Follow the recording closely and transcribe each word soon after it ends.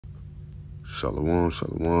Shalom,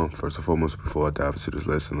 shalom. First and foremost, before I dive into this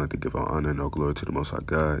lesson, I'd like to give our honor and all glory to the Most High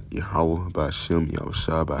God, Yahweh, Ba'ashem,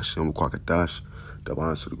 Yahushua, Ba'ashem, Kwakadash. Double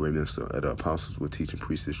honors to the great minister and the apostles who teach and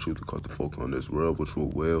preach this truth because the folk on this world which will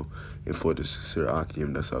well, and for the sincere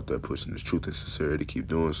Akim that's out there pushing this truth and sincerity, keep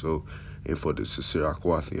doing so. And for the sincere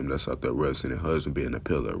Aquathium that's out there resting and husband being a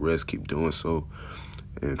pillar of rest, keep doing so.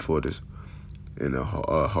 And for this, and a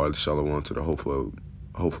hearty shalom to the hopeful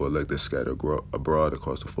elected scattered abroad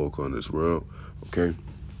across the folk on this world. Okay,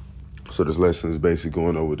 so this lesson is basically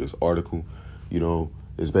going over this article.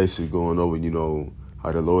 It's basically going over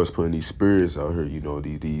how the Lord's putting these spirits out here.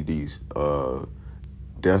 These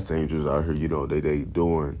death angels out here. They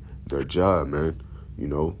doing their job, man.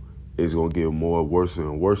 It's gonna get more worse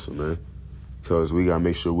and worse, man. Because we gotta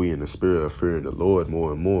make sure we in the spirit of fearing the Lord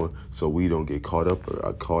more and more, so we don't get caught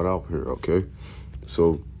out here. Okay,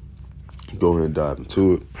 so go ahead and dive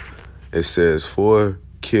into it. It says 4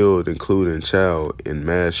 killed, including child, in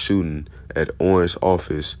mass shooting at Orange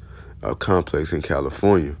office complex in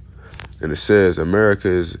California. And it says America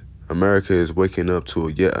is waking up to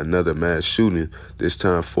yet another mass shooting. This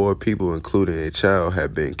time 4 people, including a child,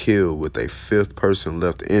 have been killed, with a 5th person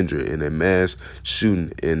left injured in a mass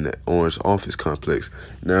shooting in the Orange office complex.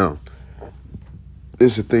 Now,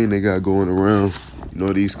 it's a thing they got going around.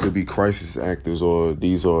 These could be crisis actors, or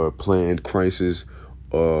these are planned crisis,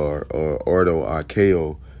 or ordo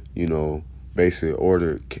archeo, basic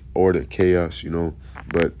ordered chaos,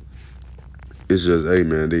 But it's just, hey,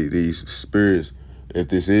 man, these spirits, if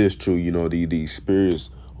this is true, these spirits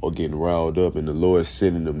are getting riled up, and the Lord is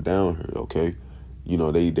sending them down here, okay?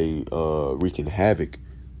 They wreaking havoc,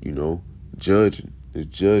 judging. There's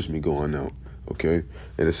judgment going out. Okay,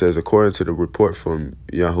 and it says, according to the report from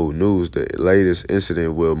Yahoo News, the latest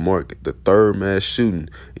incident will mark the 3rd mass shooting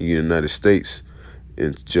in the United States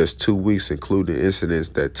in just 2 weeks, including incidents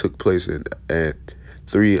that took place at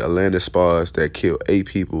 3 Atlanta spas that killed 8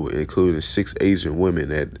 people, including 6 Asian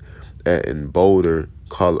women at Boulder,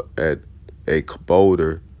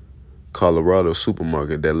 Colorado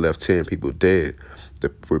supermarket that left 10 people dead.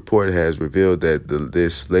 The report has revealed that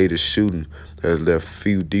this latest shooting has left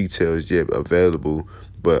few details yet available,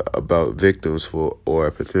 but about victims or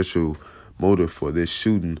a potential motive for this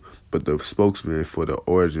shooting. But the spokesman for the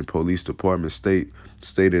Oregon Police Department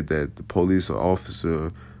stated that the police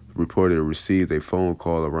officer reported received a phone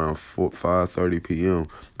call around 5:30 p.m.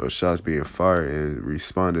 of shots being fired, and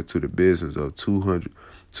responded to the business of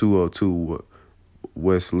 202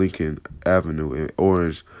 West Lincoln Avenue in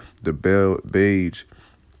Orange. The beige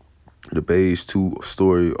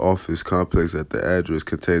 2-story office complex at the address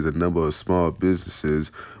contains a number of small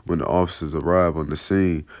businesses. When the officers arrived on the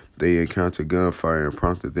scene, they encountered gunfire and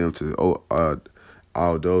prompted them to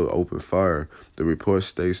open fire. The report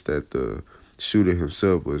states that the shooter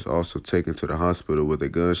himself was also taken to the hospital with a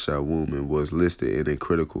gunshot wound and was listed in a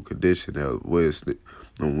critical condition on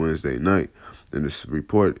Wednesday night. In this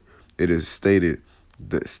report, it is states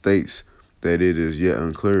that it is yet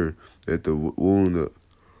unclear that the wound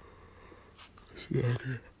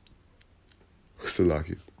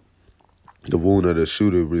the wound of the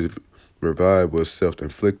shooter revived was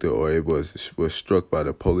self-inflicted, or it was struck by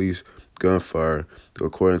the police gunfire.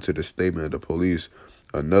 According to the statement of the police,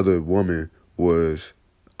 another woman was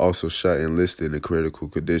also shot and listed in critical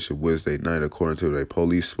condition Wednesday night. According to a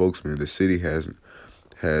police spokesman, the city hasn't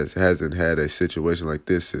had a situation like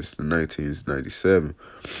this since the 1997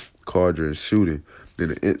 Cardin shooting.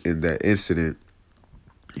 In that incident,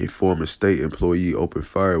 a former state employee opened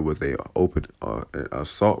fire with an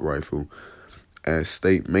assault rifle at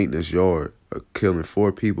state maintenance yard, killing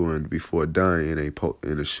 4 people and before dying in a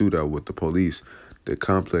shootout with the police. The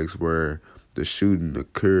complex where the shooting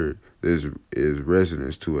occurred is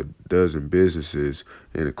residence to a dozen businesses,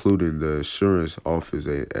 including the insurance office,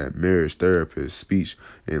 a marriage therapist, speech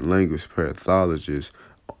and language pathologist,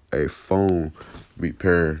 a phone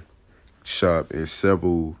repair shop, and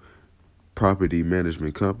several property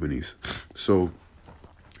management companies. So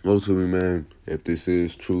ultimately, man, if this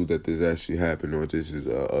is true that this actually happened, or this is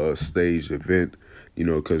a staged event,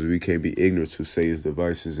 because we can't be ignorant to Satan's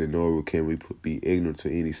devices, and nor can we be ignorant to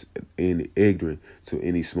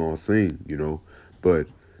any small thing, But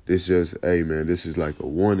this just, hey, man, this is like a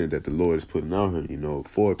warning that the Lord is putting out here.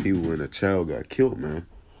 4 people and a child got killed, man.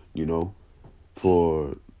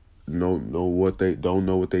 For don't know what they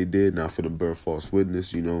did, not for the bear false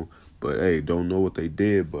witness, But hey, don't know what they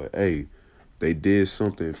did, but hey, they did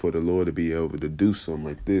something for the Lord to be able to do something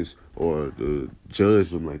like this, or to judge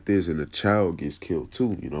them like this, and the child gets killed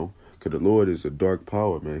too, Because the Lord is a dark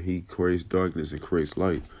power, man. He creates darkness and creates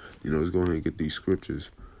light. Let's go ahead and get these scriptures.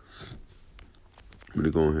 I'm going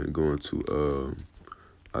to go ahead and go into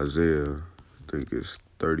Isaiah, I think it's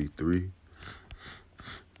 33.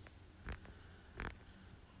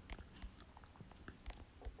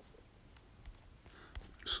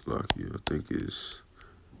 Salakia, I think it's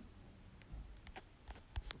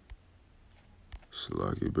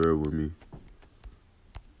Salakia, bear with me.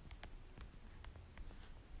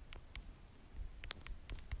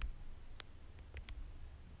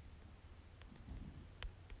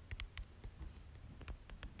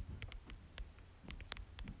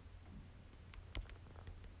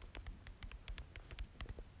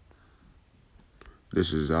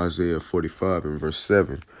 This is Isaiah 45 and verse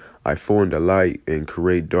 7. I form the light and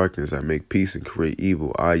create darkness. I make peace and create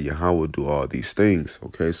evil. I, Yahweh, do all these things.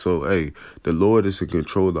 Okay, so, hey, the Lord is in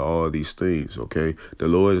control of all these things, okay? The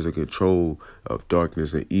Lord is in control of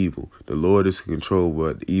darkness and evil. The Lord is in control of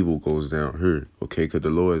what evil goes down here, okay? Because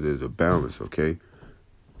the Lord is a balance, okay?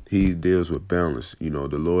 He deals with balance. You know,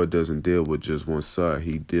 the Lord doesn't deal with just one side.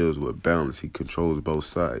 He deals with balance. He controls both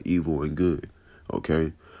sides, evil and good,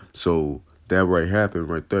 okay? So that happened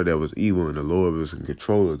right there. That was evil, and the Lord was in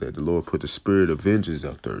control of that. The Lord put the spirit of vengeance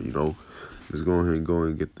out there, you know. Let's go ahead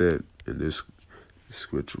and get that in this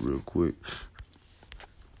scripture real quick.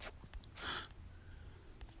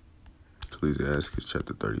 Ecclesiastes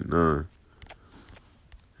chapter 39.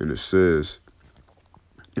 And it says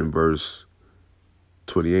in verse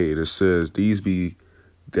 28, it says, these be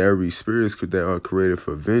very spirits that are created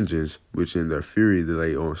for vengeance, which in their fury they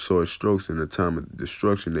lay on sword strokes. In the time of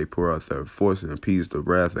destruction they pour out their force and appease the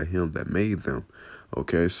wrath of him that made them.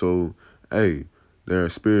 Okay, so, hey, there are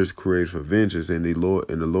spirits created for vengeance, and the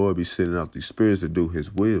Lord be sending out these spirits to do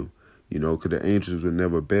his will, you know, because the angels will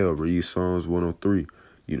never bail. Read Psalms 103,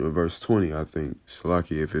 you know, verse 20, I think.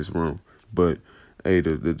 Salakia if it's wrong. But, hey,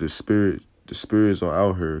 the spirits are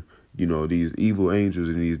out here. You know, these evil angels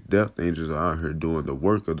and these death angels are out here doing the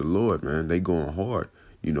work of the Lord, man. They going hard,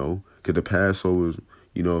 you know, because the Passover's,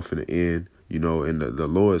 you know, for the end, you know, and the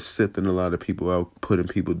Lord is sifting a lot of people out, putting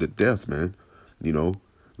people to death, man. You know,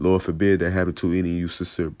 Lord forbid that happen to any of you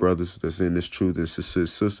sincere brothers that's in this truth and sincere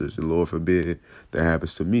sisters. And Lord forbid that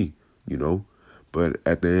happens to me, you know. But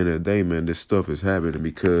at the end of the day, man, this stuff is happening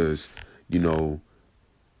because, you know,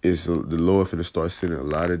 it's the Lord finna start sending a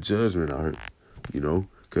lot of judgment out here, you know.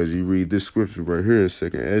 Because you read this scripture right here in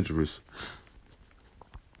 2nd Esdras,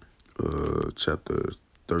 chapter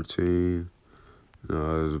 13,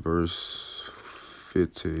 it's verse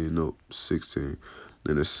 15, no, 16.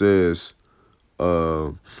 And it says,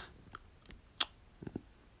 let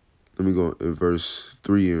me go in verse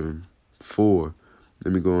 3 and 4.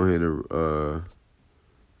 Let me go ahead and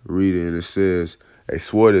read it. And it says, a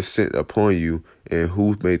sword is sent upon you, and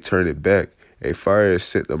who may turn it back? A fire is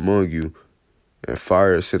sent among you, and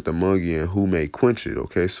fire is sent among you, and who may quench it?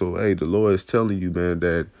 Okay, so, hey, the Lord is telling you, man,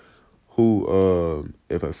 that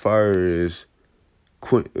if a fire is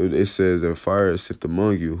it says that fire is sent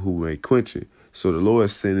among you, who may quench it. So the Lord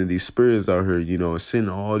is sending these spirits out here, you know, and sending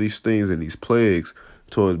all these things and these plagues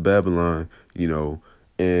towards Babylon, you know,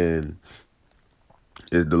 and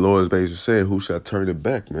the Lord is basically saying, who shall turn it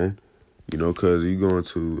back, man? You know, because you go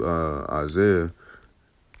into Isaiah.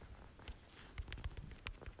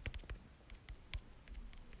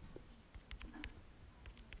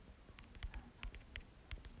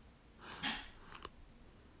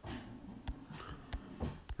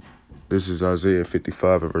 This is Isaiah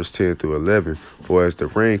 55 and verse 10 through 11. For as the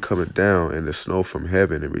rain cometh down and the snow from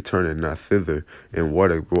heaven and returneth not thither, and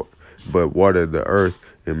but water the earth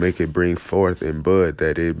and make it bring forth and bud,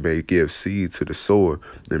 that it may give seed to the sower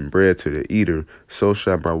and bread to the eater, so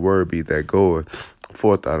shall my word be that goeth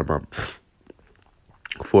forth out of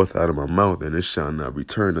my mouth, and it shall not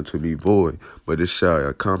return unto me void, but it shall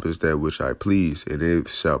accomplish that which I please, and it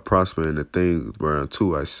shall prosper in the thing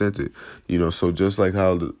whereunto I sent it. You know, so just like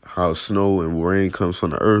how snow and rain comes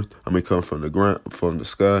from the earth, come from the ground, from the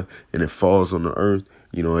sky, and it falls on the earth,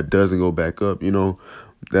 you know, it doesn't go back up, you know.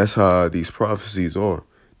 That's how these prophecies are.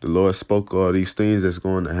 The Lord spoke all these things that's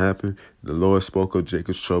going to happen. The Lord spoke of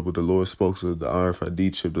Jacob's trouble. The Lord spoke of the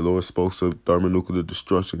RFID chip. The Lord spoke of thermonuclear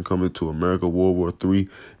destruction coming to America, World War III,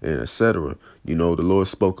 and etc. You know, the Lord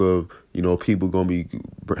spoke of, you know, people going to be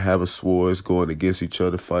having swords, going against each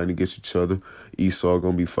other, fighting against each other. Esau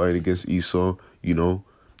going to be fighting against Esau. You know,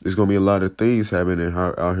 there's going to be a lot of things happening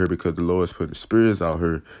out here because the Lord's putting spirits out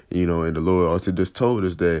here, you know, and the Lord also just told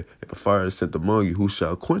us that if a fire is sent among you, who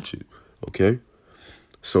shall quench it? Okay?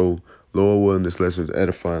 So Lord willing, this lesson is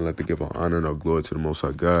edifying. Let to give all honor and all glory to the Most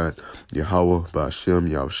High God, Yahweh, Ba'ashem,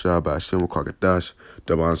 Yahushua, Ba'ashem, Kwakadash.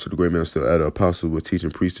 Double honor to the great man, still at the apostles, with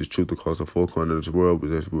teaching priests the truth across the four corners of this world,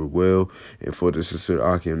 with this will, and for the sincere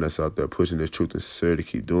Akim that's out there pushing this truth and sincerity,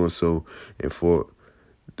 keep doing so, and for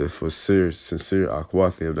the sincere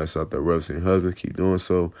Akwathium that's out there reverencing husband, keep doing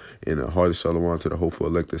so. And a hearty shalom to the hopeful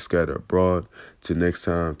elected scattered abroad. Till next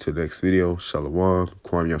time, till next video, shalom,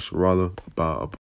 Kwam Yasharala, bye.